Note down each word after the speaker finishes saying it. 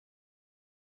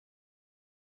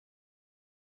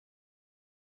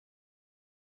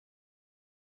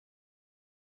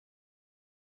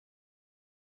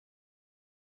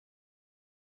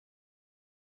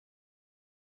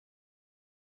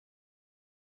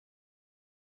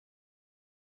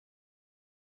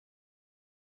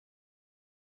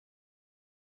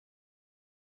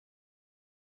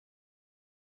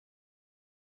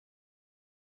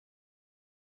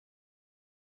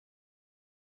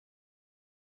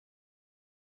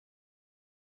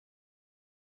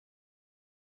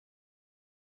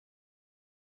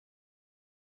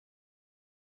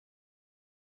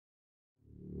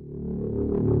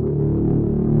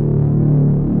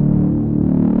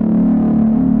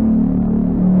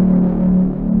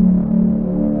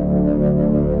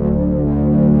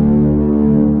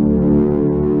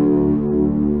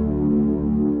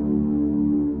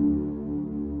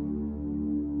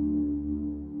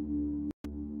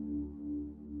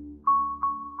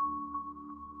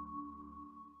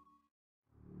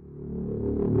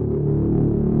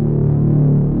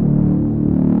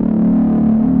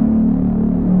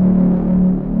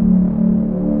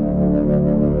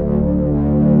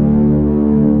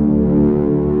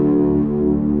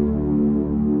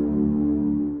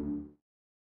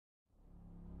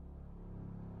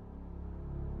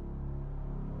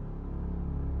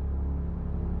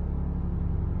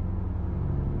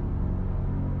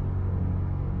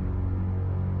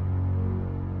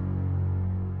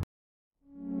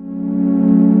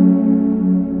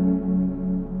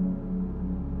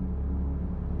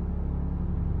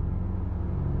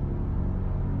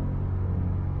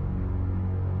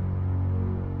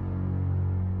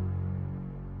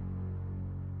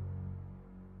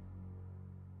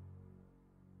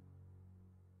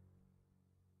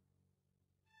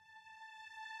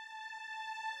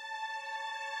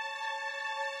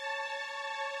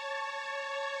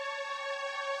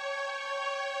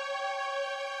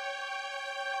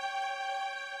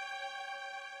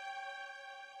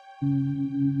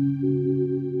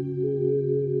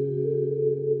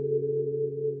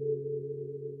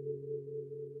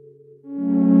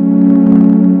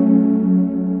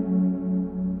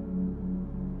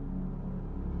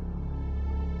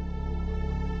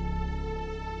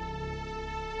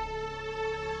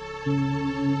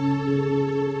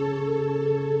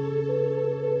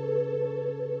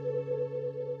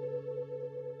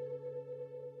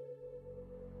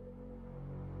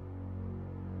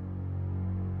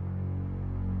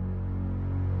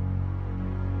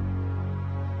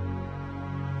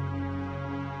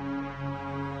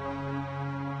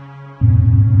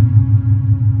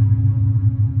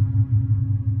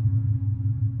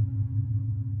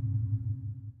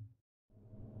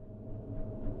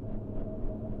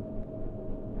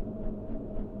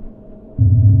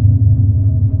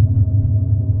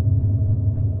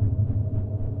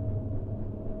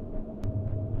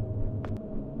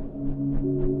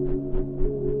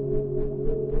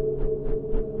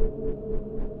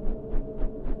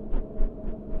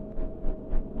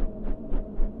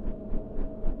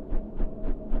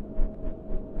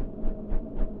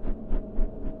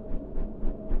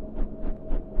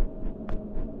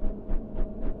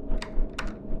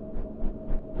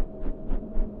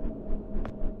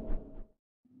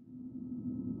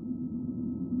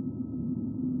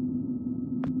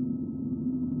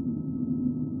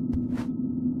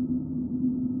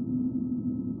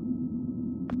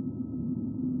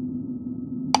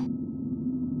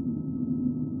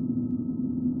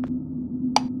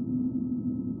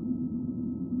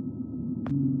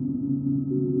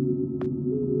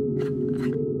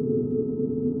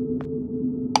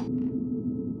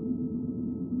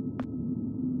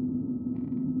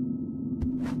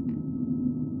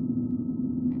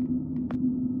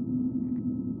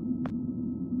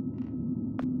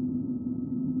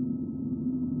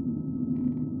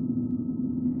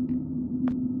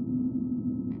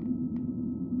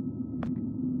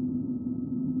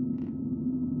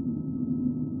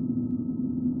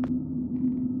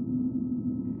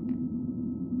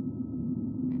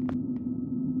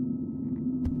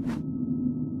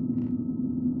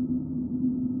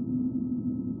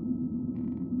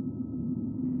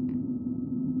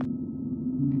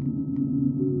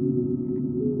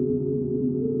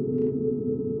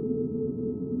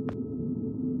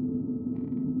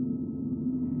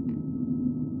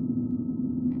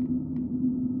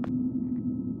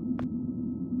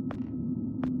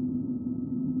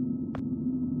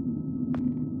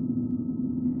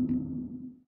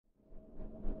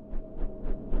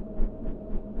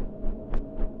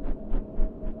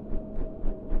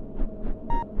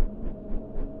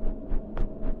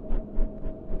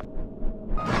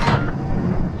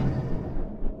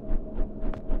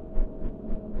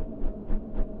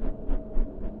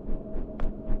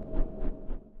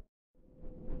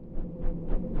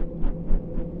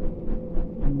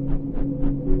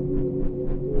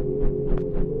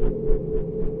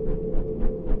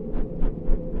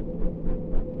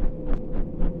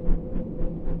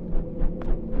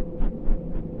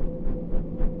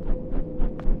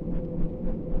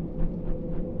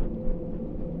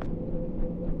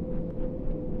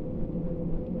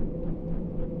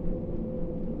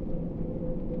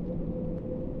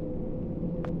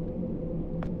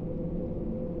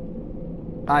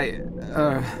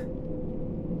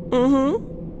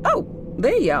Oh,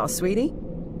 there you are, sweetie.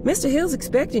 Mr. Hill's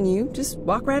expecting you. Just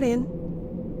walk right in.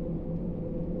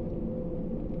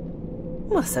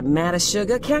 What's the matter,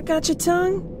 sugar? Cat got your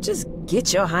tongue? Just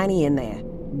get your hiney in there.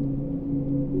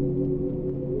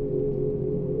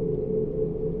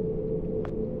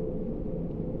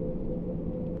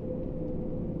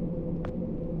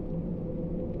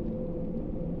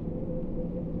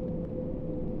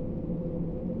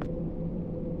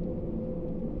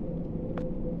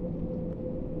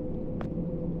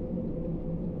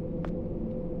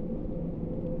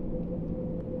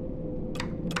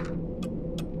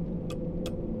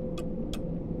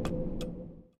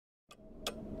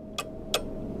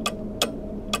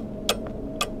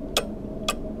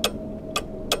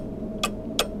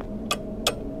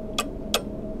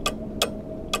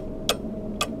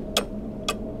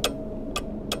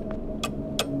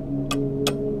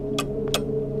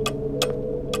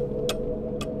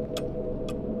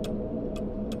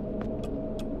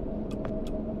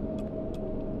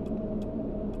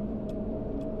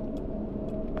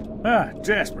 Ah,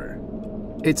 Jasper.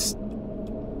 It's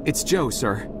Joe,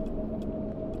 sir.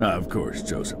 Ah, of course,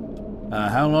 Joseph.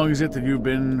 How long is it that you've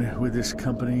been with this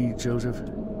company, Joseph?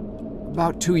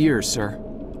 About 2 years, sir.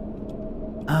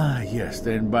 Ah, yes,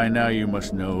 then by now you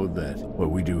must know that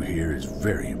what we do here is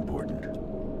very important.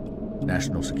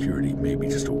 National security may be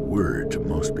just a word to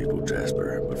most people,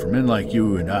 Jasper, but for men like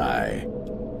you and I,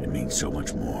 it means so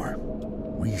much more.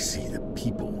 We see the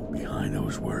people behind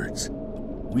those words.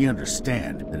 We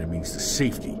understand that it means the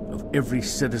safety of every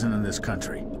citizen in this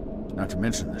country, not to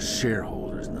mention the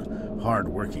shareholders and the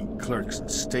hard-working clerks and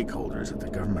stakeholders at the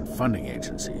government funding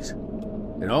agencies.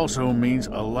 It also means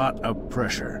a lot of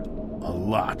pressure. A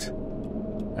lot.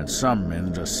 And some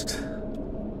men just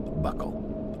buckle.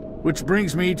 Which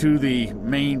brings me to the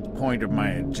main point of my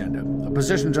agenda. A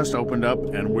position just opened up,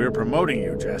 and we're promoting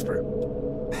you, Jasper.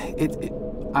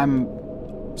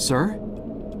 Sir?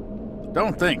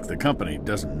 Don't think the company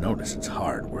doesn't notice its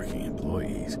hard-working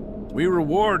employees. We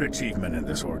reward achievement in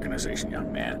this organization,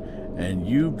 young man, and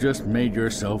you've just made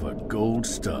yourself a gold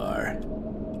star.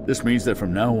 This means that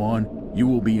from now on, you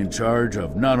will be in charge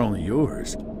of not only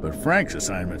yours, but Frank's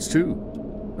assignments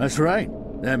too. That's right.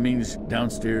 That means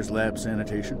downstairs lab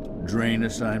sanitation, drain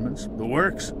assignments, the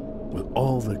works, with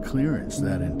all the clearance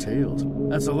that entails.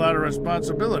 That's a lot of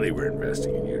responsibility we're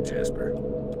investing in you, Jasper.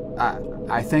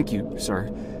 I thank you, sir.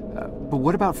 But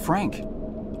what about Frank?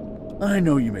 I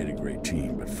know you made a great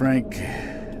team, but Frank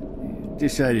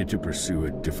decided to pursue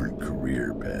a different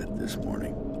career path this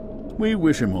morning. We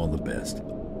wish him all the best.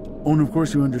 Oh, and of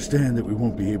course you understand that we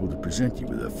won't be able to present you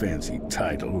with a fancy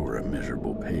title or a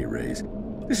measurable pay raise.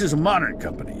 This is a modern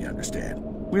company, you understand.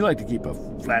 We like to keep a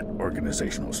flat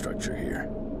organizational structure here.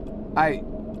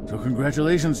 So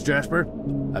congratulations, Jasper.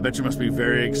 I bet you must be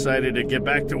very excited to get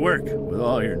back to work with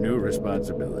all your new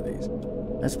responsibilities.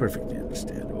 That's perfectly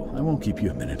understandable. I won't keep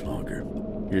you a minute longer.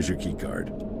 Here's your key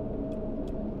card.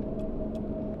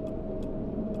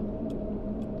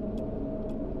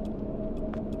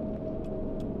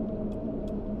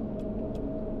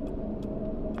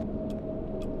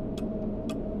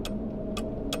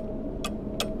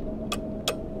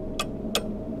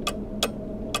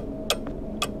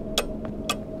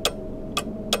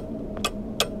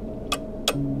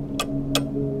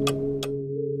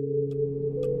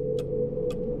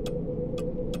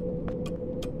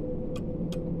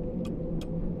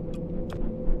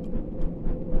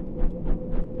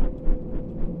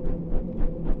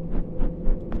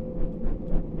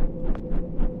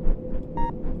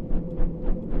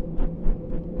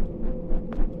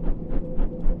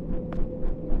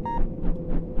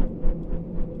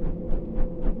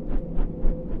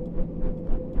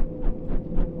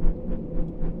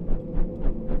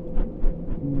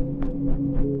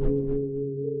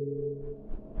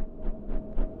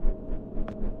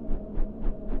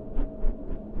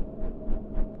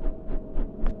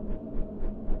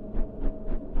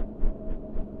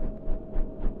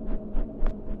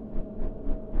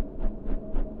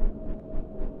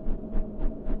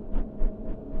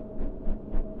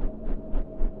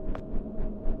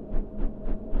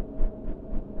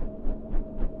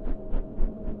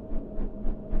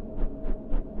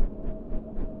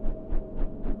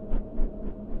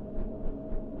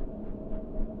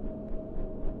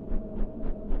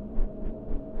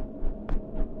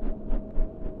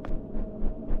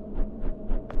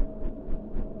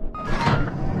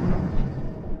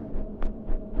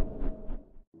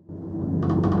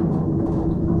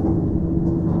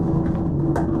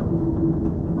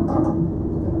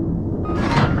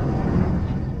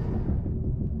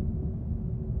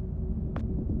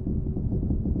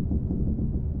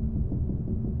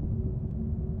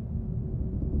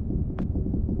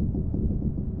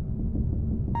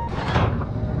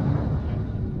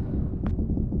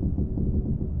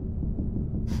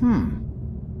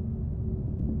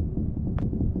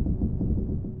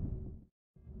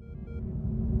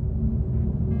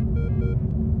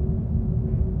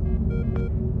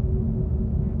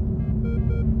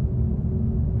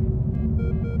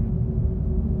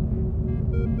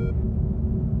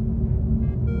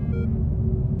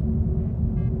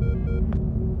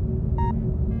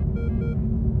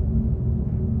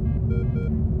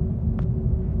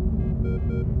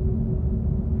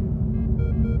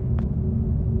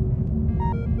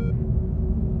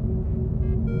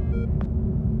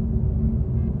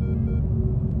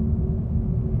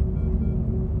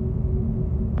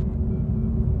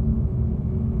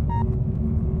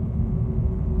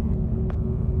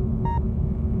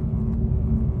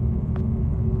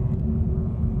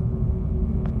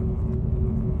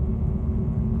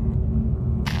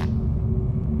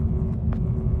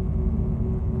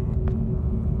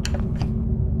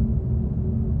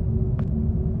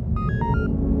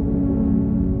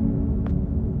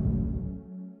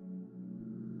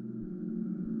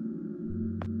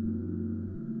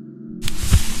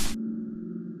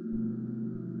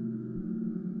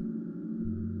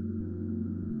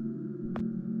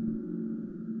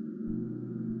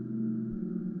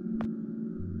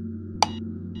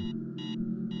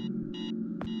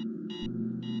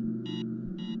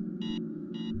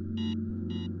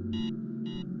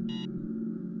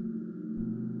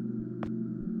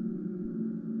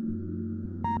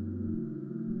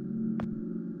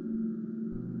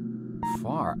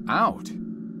 out.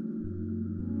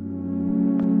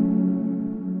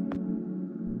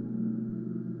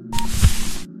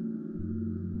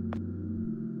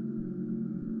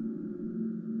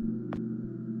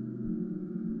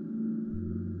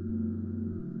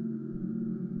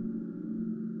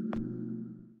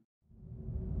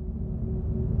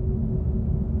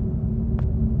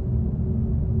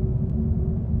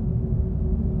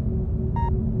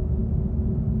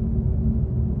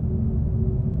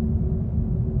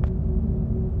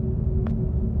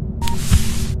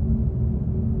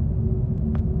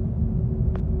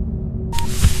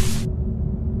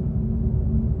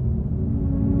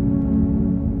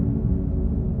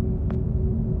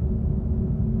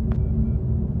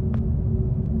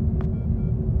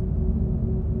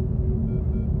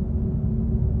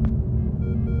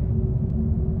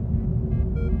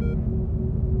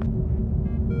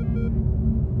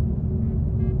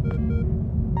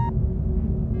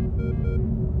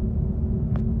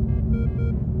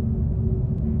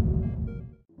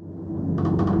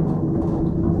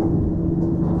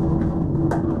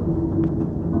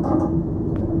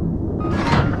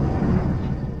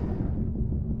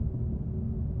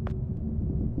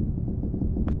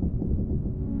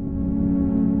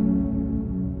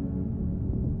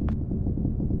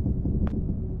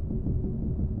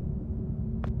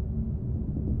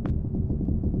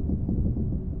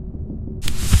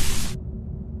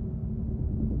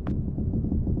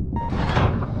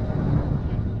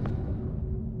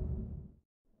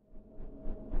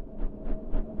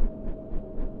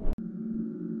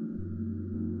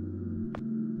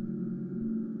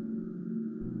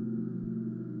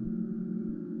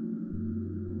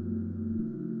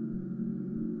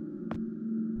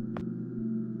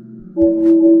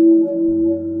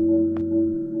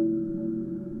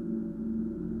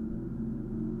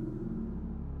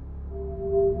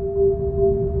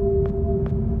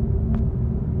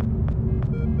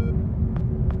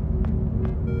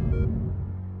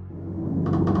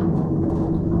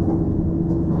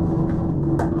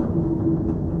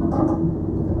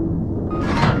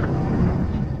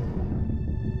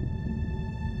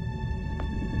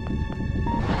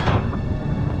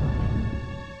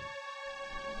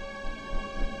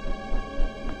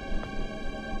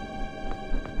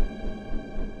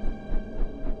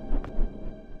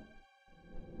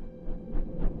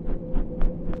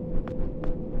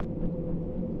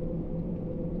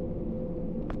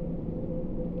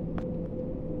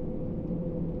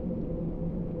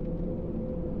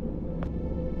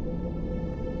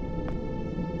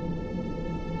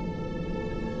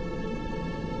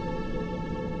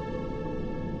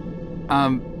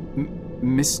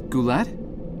 Miss Goulet?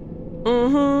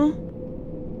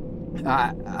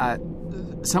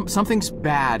 Something's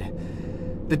bad.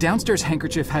 The downstairs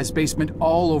handkerchief has basement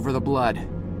all over the blood.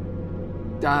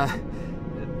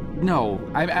 No,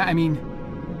 I mean...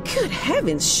 Good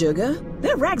heavens, Sugar.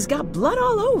 That rag's got blood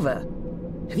all over.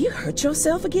 Have you hurt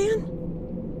yourself again?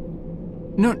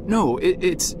 No,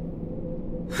 it's...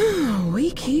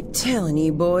 We keep telling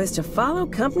you boys to follow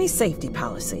company safety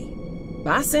policy.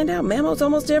 I send out memos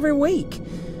almost every week.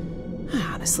 I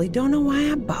honestly don't know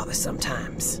why I bother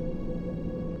sometimes.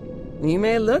 You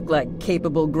may look like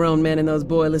capable grown men in those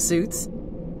boiler suits,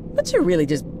 but you're really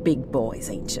just big boys,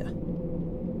 ain't you?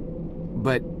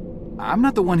 But I'm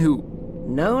not the one who...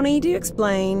 No need to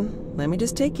explain. Let me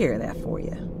just take care of that for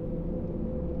you.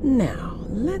 Now,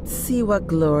 let's see what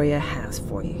Gloria has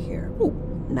for you here.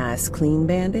 Ooh, nice clean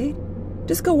Band-Aid.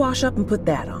 Just go wash up and put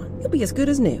that on. You'll be as good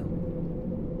as new.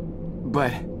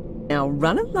 But... Now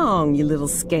run along, you little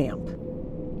scamp.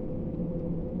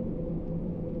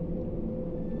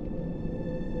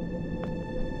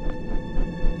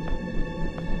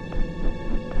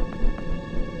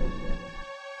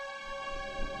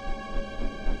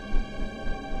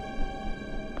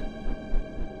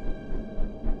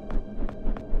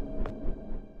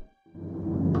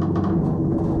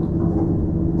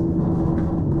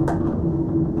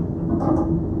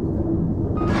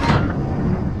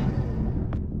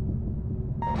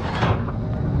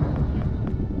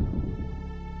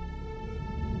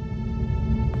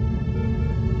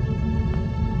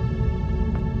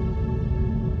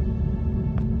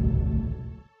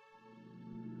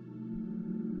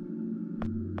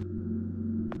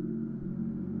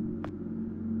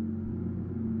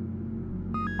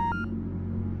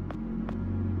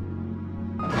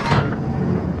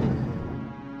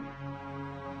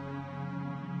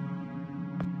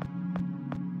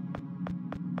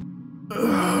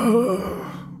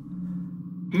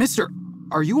 Mister,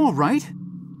 are you all right?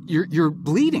 You're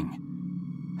bleeding.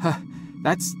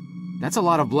 That's a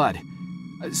lot of blood.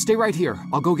 Stay right here.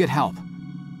 I'll go get help.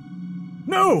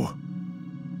 No!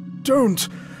 Don't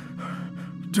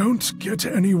get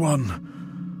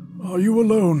anyone. Are you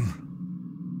alone?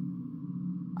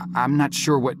 I'm not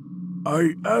sure what...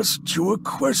 I asked you a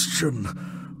question.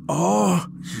 Are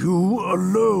you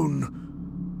alone?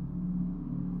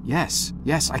 Yes,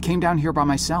 I came down here by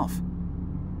myself.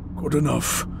 Good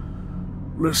enough.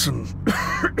 Listen,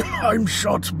 I'm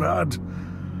shot bad.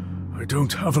 I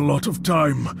don't have a lot of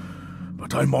time,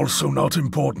 but I'm also not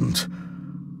important.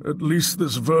 At least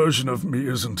this version of me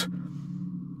isn't.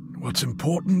 What's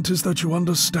important is that you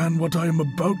understand what I am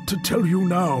about to tell you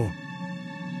now.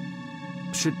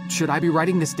 Should I be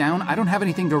writing this down? I don't have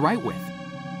anything to write with.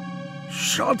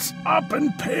 Shut up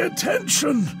and pay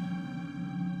attention!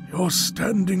 You're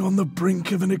standing on the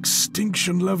brink of an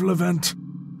extinction-level event,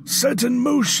 set in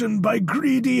motion by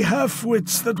greedy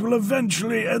half-wits that will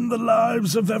eventually end the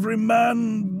lives of every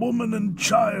man, woman, and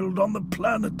child on the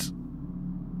planet.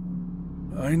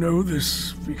 I know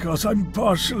this because I'm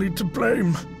partially to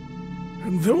blame.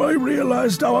 And though I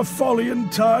realized our folly in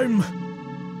time,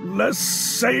 less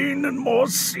sane and more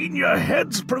senior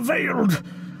heads prevailed.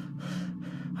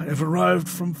 I have arrived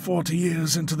from 40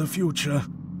 years into the future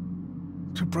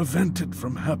to prevent it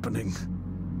from happening.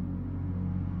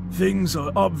 Things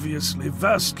are obviously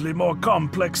vastly more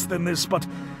complex than this, but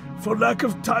for lack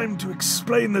of time to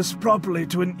explain this properly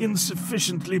to an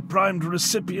insufficiently primed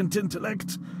recipient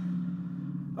intellect,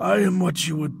 I am what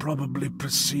you would probably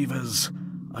perceive as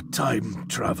a time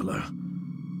traveler.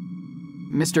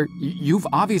 Mister, you've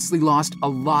obviously lost a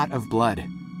lot of blood.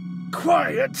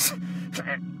 Quiet!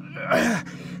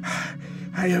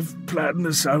 I have planned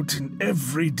this out in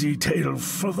every detail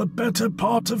for the better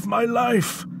part of my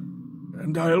life.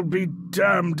 And I'll be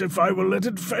damned if I will let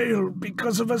it fail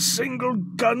because of a single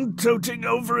gun-toting,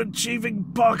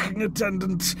 overachieving parking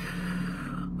attendant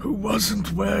who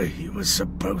wasn't where he was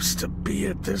supposed to be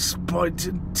at this point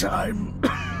in time.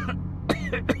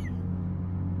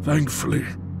 Thankfully,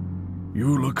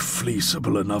 you look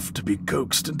fleeceable enough to be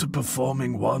coaxed into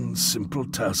performing one simple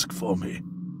task for me.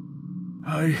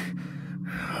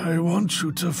 I want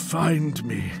you to find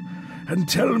me and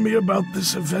tell me about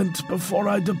this event before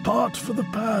I depart for the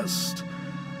past.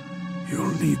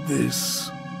 You'll need this.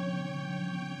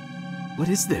 What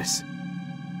is this?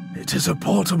 It is a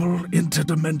portable,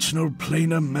 interdimensional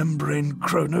planar membrane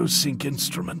chronosync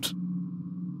instrument.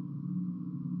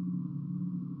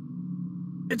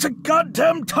 It's a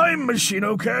goddamn time machine,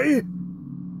 okay?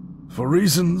 For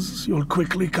reasons you'll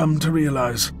quickly come to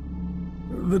realize.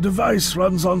 The device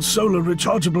runs on solar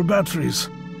rechargeable batteries.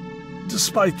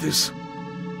 Despite this,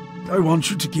 I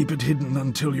want you to keep it hidden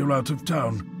until you're out of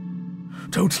town.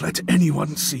 Don't let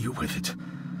anyone see you with it,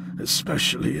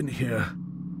 especially in here.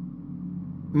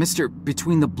 Mister,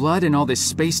 between the blood and all this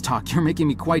space talk, you're making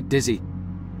me quite dizzy.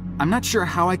 I'm not sure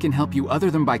how I can help you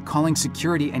other than by calling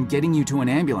security and getting you to an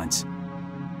ambulance.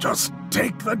 Just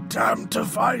take the damn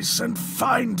device and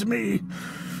find me.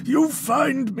 You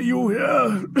find me, you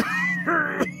hear?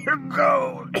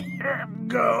 Go.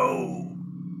 Go.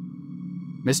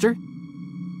 Mister?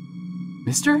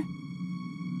 Mister?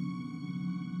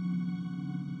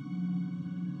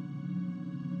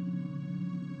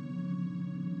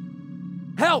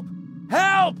 Help!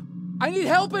 Help! I need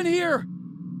help in here!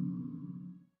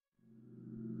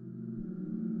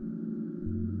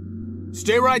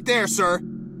 Stay right there, sir.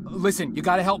 Listen, you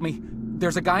gotta help me.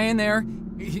 There's a guy in there.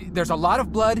 There's a lot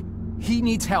of blood. He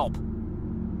needs help.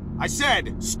 I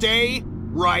said, stay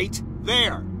right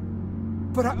there.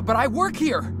 But I work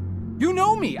here. You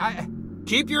know me.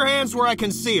 Keep your hands where I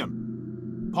can see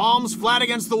them. Palms flat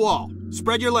against the wall.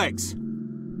 Spread your legs.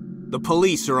 The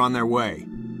police are on their way.